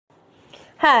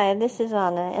Hi, this is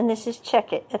Anna, and this is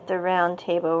Check It at the Round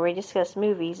Table, where we discuss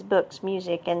movies, books,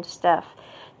 music, and stuff.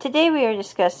 Today we are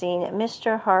discussing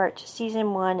Mr. Heart,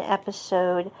 Season 1,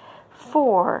 Episode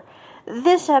 4.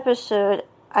 This episode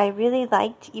I really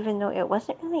liked, even though it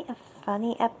wasn't really a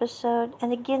funny episode.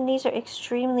 And again, these are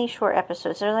extremely short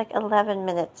episodes. They're like 11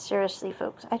 minutes. Seriously,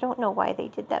 folks. I don't know why they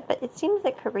did that, but it seems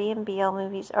that Korean BL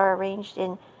movies are arranged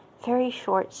in very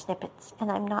short snippets,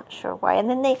 and I'm not sure why. And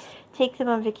then they take them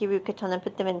on Viki Rukaton and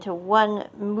put them into one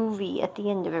movie at the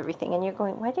end of everything, and you're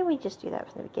going, why didn't we just do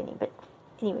that from the beginning? But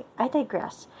anyway, I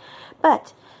digress.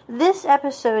 But this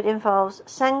episode involves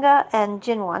Senga and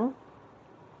Jinwon,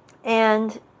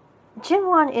 and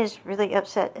Jinwon is really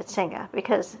upset at Senga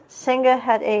because Senga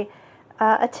had a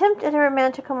attempt at a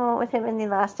romantic moment with him in the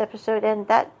last episode, and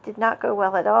that did not go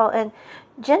well at all. And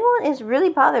Jinwon is really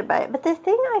bothered by it. But the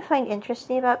thing I find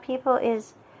interesting about people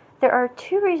is there are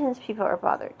two reasons people are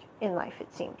bothered in life,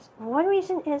 it seems. One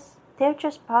reason is they're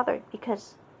just bothered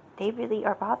because they really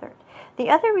are bothered.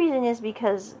 The other reason is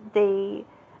because they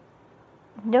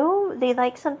know they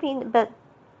like something, but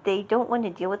they don't want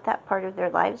to deal with that part of their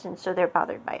lives, and so they're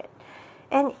bothered by it.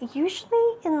 And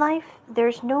usually in life,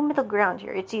 there's no middle ground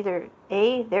here. It's either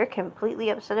A, they're completely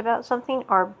upset about something,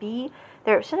 or B,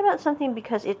 they're upset about something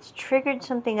because it's triggered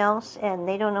something else and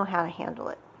they don't know how to handle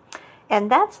it.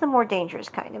 And that's the more dangerous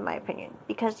kind, in my opinion.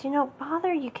 Because,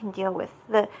 bother you can deal with.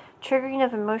 The triggering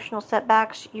of emotional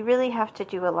setbacks, you really have to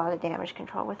do a lot of damage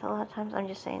control with a lot of times. I'm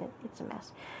just saying it's a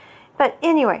mess. But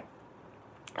anyway,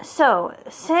 so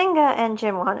Senga and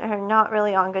Jinwon are not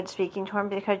really on good speaking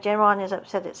terms because Jinwon is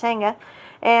upset at Senga.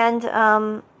 And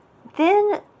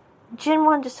then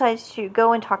Jinwon decides to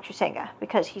go and talk to Senga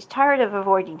because he's tired of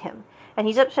avoiding him. And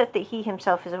he's upset that he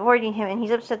himself is avoiding him, and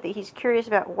he's upset that he's curious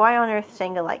about why on earth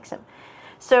Senga likes him.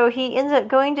 So he ends up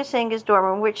going to Senga's dorm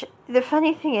room, which the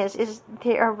funny thing is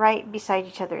they are right beside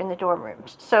each other in the dorm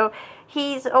rooms. So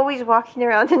he's always walking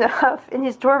around in a huff in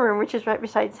his dorm room, which is right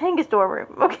beside Senga's dorm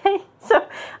room, okay? So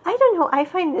I don't know, I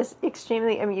find this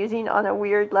extremely amusing on a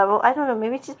weird level. I don't know,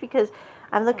 maybe it's just because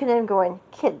I'm looking at him going,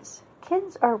 kids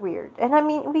are weird. And I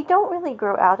mean, we don't really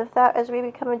grow out of that as we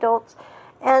become adults.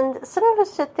 And some of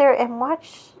us sit there and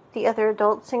watch the other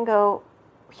adults and go,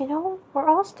 we're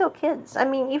all still kids. I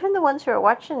mean, even the ones who are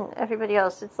watching everybody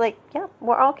else, it's like, yeah,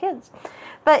 we're all kids.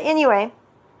 But anyway,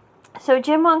 so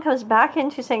Jinwon comes back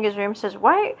into Senga's room and says,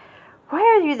 why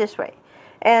are you this way?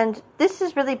 And this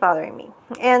is really bothering me.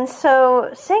 And so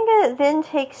Senga then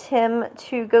takes him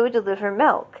to go deliver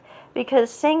milk because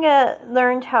Senga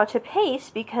learned how to pace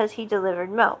because he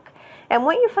delivered milk. And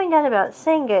what you find out about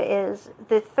Senga is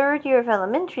the third year of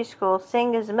elementary school,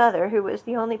 Senga's mother, who was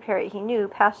the only parent he knew,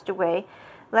 passed away,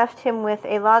 left him with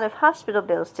a lot of hospital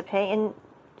bills to pay, and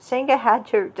Senga had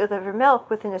to deliver milk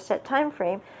within a set time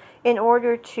frame in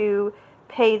order to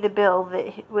pay the bill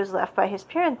that was left by his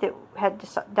parent that had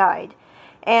died.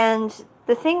 And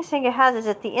the thing Senga has is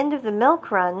at the end of the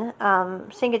milk run,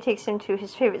 Senga takes him to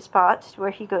his favorite spot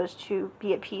where he goes to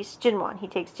be at peace, Jinwon. He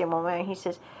takes Jinwon away and he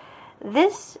says,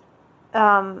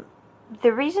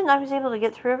 the reason I was able to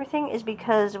get through everything is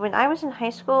because when I was in high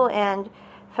school and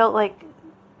felt like,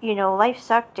 life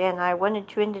sucked and I wanted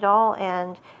to end it all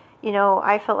and,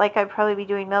 I felt like I'd probably be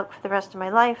doing milk for the rest of my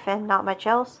life and not much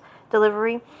else,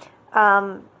 delivery,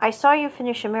 I saw you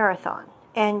finish a marathon.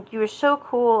 And you were so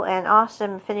cool and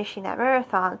awesome finishing that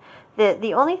marathon that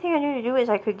the only thing I knew to do is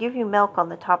I could give you milk on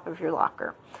the top of your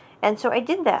locker. And so I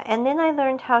did that. And then I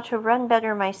learned how to run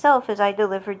better myself as I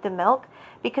delivered the milk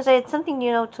because I had something,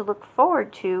 to look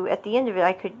forward to at the end of it.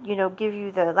 I could, give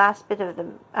you the last bit of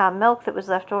the milk that was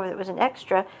left over that was an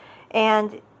extra.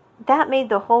 And that made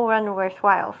the whole run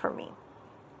worthwhile for me.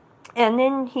 And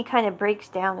then he kind of breaks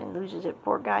down and loses it,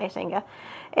 poor guy, Senga.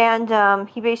 And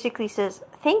he basically says,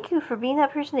 thank you for being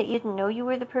that person that you didn't know you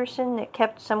were the person that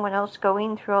kept someone else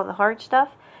going through all the hard stuff.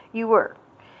 You were.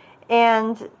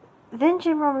 And then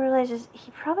Jinwon realizes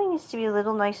he probably needs to be a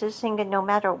little nice to Senga no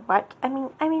matter what. I mean,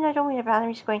 I don't mean about him.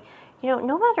 I'm just going,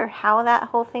 no matter how that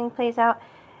whole thing plays out,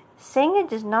 Senga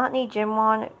does not need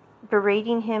Jinwon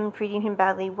berating him, treating him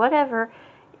badly, whatever.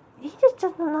 He just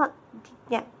does not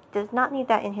need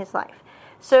that in his life.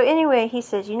 So anyway, he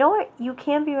says, you know what? You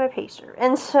can be my pacer.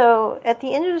 And so at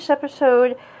the end of this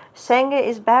episode, Senga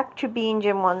is back to being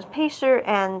Jinwon's pacer,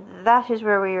 and that is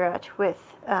where we are at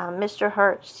with Mr.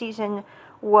 Heart Season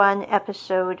 1,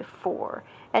 Episode 4.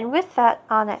 And with that,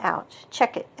 Anna out.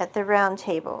 Check it at the round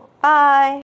table. Bye!